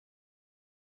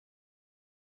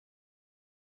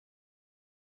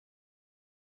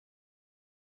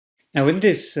Now, in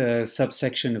this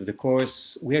subsection of the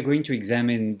course, we are going to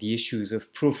examine the issues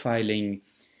of profiling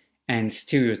and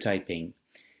stereotyping.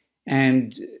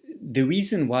 And the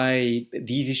reason why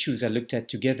these issues are looked at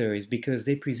together is because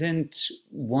they present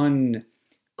one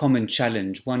common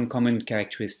challenge, one common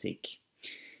characteristic.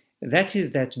 That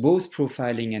is that both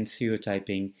profiling and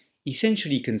stereotyping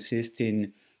essentially consist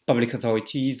in public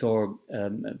authorities or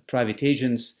private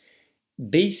agents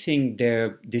basing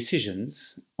their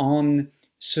decisions on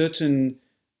certain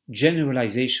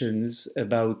generalizations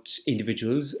about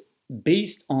individuals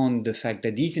based on the fact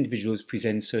that these individuals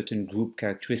present certain group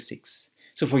characteristics.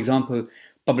 So, for example,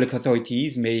 public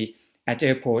authorities may, at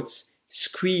airports,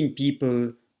 screen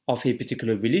people of a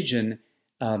particular religion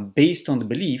based on the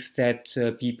belief that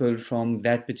people from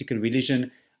that particular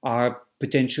religion are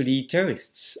potentially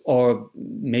terrorists, or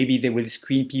maybe they will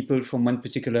screen people from one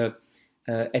particular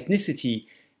ethnicity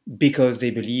because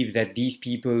they believe that these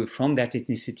people from that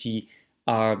ethnicity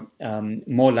are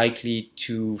more likely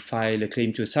to file a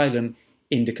claim to asylum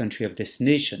in the country of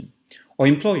destination. Or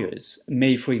employers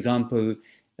may, for example,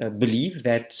 believe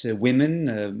that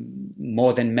women,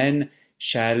 more than men,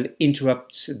 shall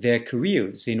interrupt their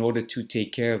careers in order to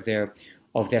take care of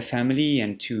their family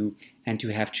and to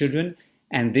have children.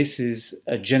 And this is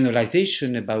a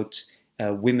generalization about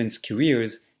women's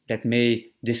careers that may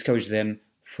discourage them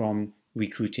from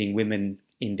recruiting women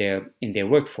in their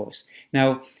workforce.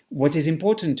 Now, what is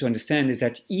important to understand is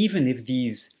that even if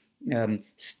these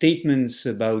statements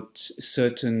about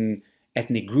certain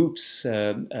ethnic groups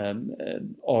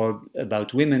or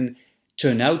about women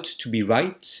turn out to be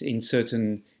right in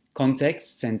certain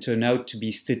contexts and turn out to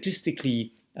be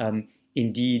statistically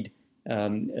indeed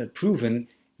proven,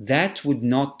 that would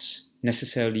not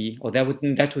necessarily, or that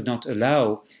would not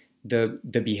allow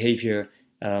the behavior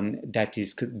that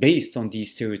is based on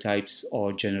these stereotypes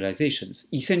or generalizations,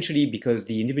 essentially because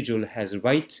the individual has a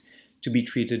right to be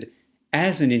treated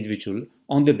as an individual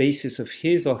on the basis of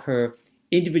his or her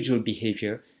individual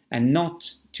behavior and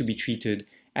not to be treated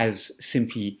as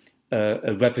simply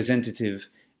a representative,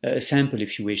 a sample,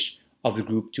 if you wish, of the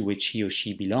group to which he or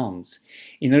she belongs.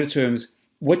 In other terms,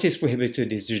 what is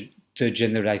prohibited is the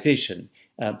generalization.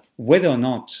 Whether or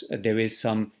not there is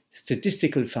some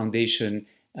statistical foundation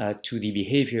to the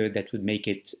behavior that would make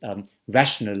it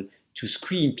rational to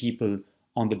screen people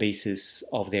on the basis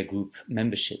of their group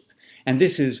membership. And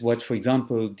this is what, for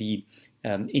example, the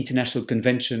International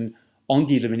Convention on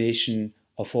the Elimination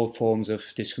of All Forms of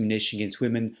Discrimination Against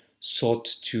Women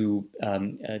sought to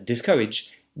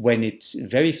discourage when it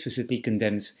very specifically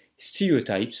condemns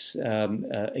stereotypes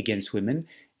against women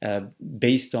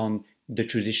based on the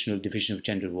traditional division of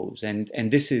gender roles. And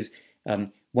this is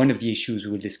one of the issues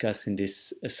we will discuss in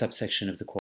this subsection of the course.